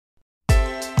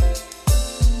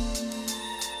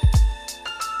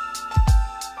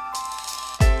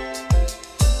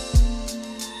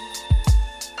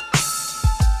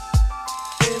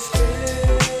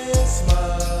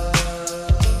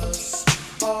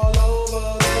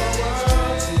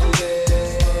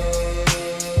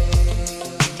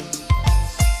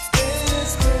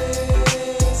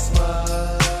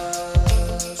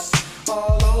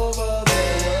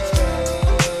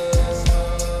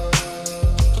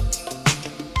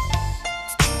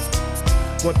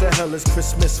What the hell is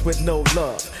Christmas with no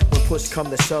love? When push come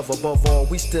to shove, above all,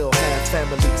 we still have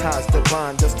family ties that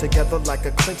bind us together like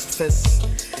a clenched fist.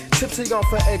 Tipsy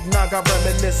off of eggnog, I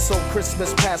reminisce. So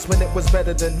Christmas passed when it was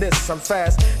better than this. I'm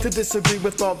fast to disagree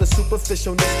with all the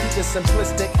superficialness. Keep it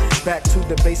simplistic. Back to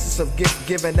the basis of gift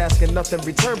giving, asking nothing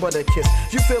return but a kiss.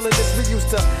 You feeling this? We used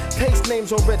to paste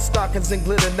names on red stockings and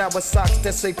glitter. Now it's socks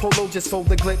that say polo just for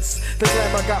the glitz. The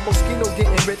glamour got Moschino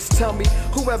getting rich. Tell me,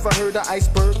 whoever heard of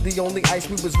iceberg? The only ice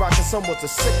we was rocking some was a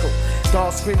sickle.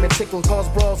 Dolls screaming, tickle, cause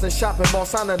brawls and shopping mall,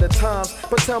 sign of the times.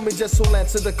 But tell me just who'll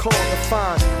answer the call to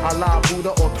find Allah,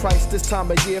 Buddha, or Christ. This time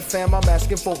of year, fam, I'm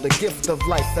asking for the gift of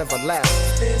life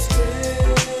everlasting. It's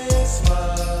Christmas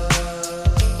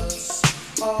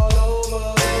all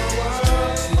over the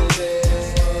world today.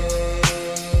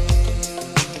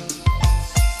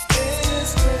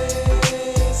 It's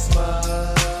Christmas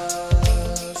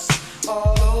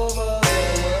all over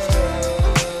the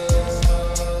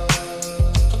world.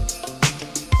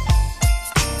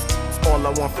 All I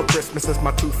want for Christmas is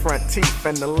my 2 front teeth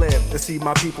and to live, to see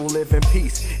my people live in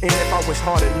peace. And if I wish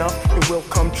hard enough, it will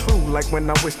come true. Like when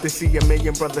I wish to see a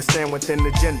million brothers stand within the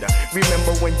agenda.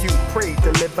 Remember when you prayed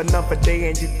to live another day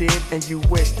and you did, and you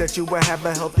wished that you would have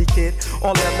a healthy kid.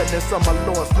 All evidence of my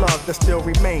Lord's love that still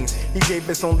remains. He gave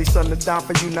his only son to die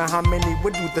for you. Now how many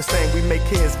would do the same? We make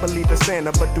kids believe in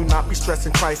Santa, but do not be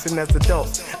stressing Christ. And as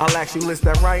adults, I'll ask you, is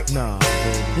that right? Nah,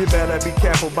 You better be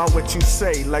careful about what you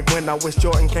say. Like when I wish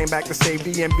Jordan came back to save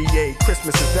the NBA.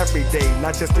 Christmas is every day,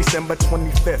 not just December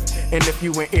 25th. And if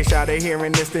you ain't ish out of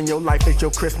hearing this, then your life is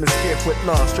your Christmas gift with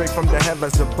love straight from the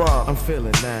heavens above. I'm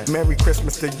feeling that. Merry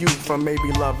Christmas to you from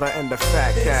Maybe Lover and the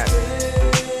Fat Cat.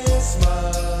 It's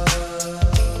Christmas.